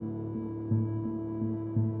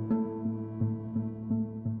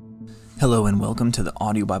Hello and welcome to the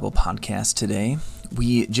Audio Bible Podcast today.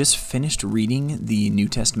 We just finished reading the New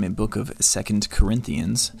Testament book of 2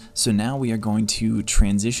 Corinthians, so now we are going to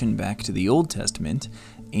transition back to the Old Testament,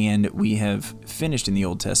 and we have finished in the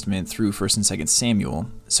Old Testament through 1 and 2 Samuel,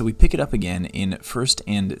 so we pick it up again in 1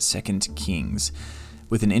 and 2 Kings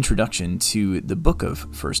with an introduction to the book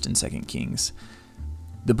of 1 and 2 Kings.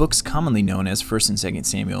 The books commonly known as 1 and 2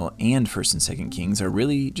 Samuel and 1 and 2 Kings are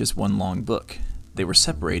really just one long book. They were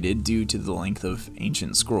separated due to the length of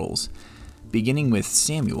ancient scrolls. Beginning with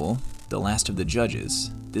Samuel, the last of the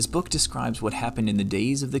judges, this book describes what happened in the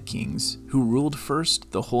days of the kings who ruled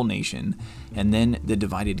first the whole nation and then the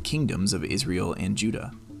divided kingdoms of Israel and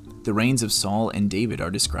Judah. The reigns of Saul and David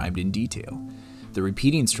are described in detail. The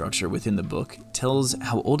repeating structure within the book tells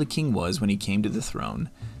how old a king was when he came to the throne,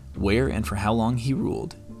 where and for how long he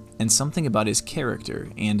ruled, and something about his character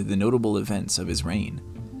and the notable events of his reign.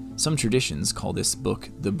 Some traditions call this book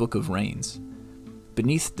the Book of Reigns.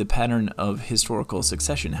 Beneath the pattern of historical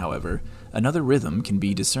succession, however, another rhythm can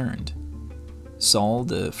be discerned. Saul,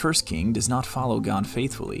 the first king, does not follow God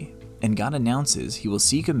faithfully, and God announces he will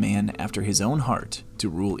seek a man after his own heart to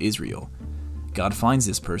rule Israel. God finds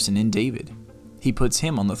this person in David. He puts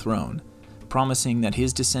him on the throne, promising that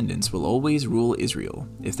his descendants will always rule Israel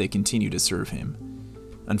if they continue to serve him.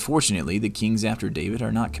 Unfortunately, the kings after David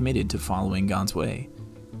are not committed to following God's way.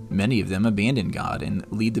 Many of them abandon God and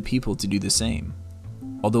lead the people to do the same,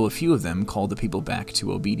 although a few of them call the people back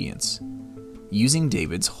to obedience. Using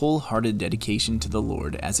David's wholehearted dedication to the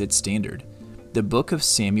Lord as its standard, the book of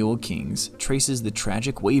Samuel Kings traces the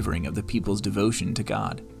tragic wavering of the people's devotion to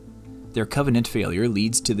God. Their covenant failure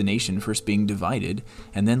leads to the nation first being divided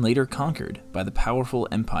and then later conquered by the powerful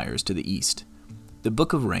empires to the east. The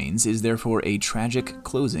Book of Reigns is therefore a tragic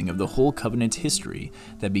closing of the whole covenant history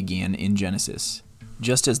that began in Genesis.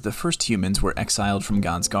 Just as the first humans were exiled from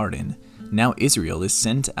God's garden, now Israel is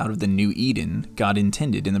sent out of the new Eden God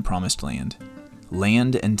intended in the Promised Land.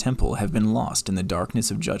 Land and temple have been lost in the darkness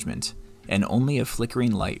of judgment, and only a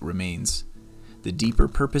flickering light remains. The deeper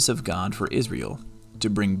purpose of God for Israel, to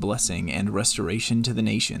bring blessing and restoration to the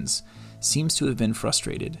nations, seems to have been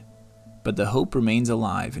frustrated. But the hope remains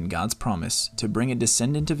alive in God's promise to bring a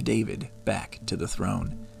descendant of David back to the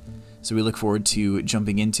throne. So we look forward to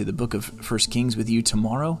jumping into the book of 1 Kings with you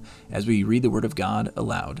tomorrow as we read the Word of God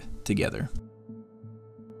aloud together.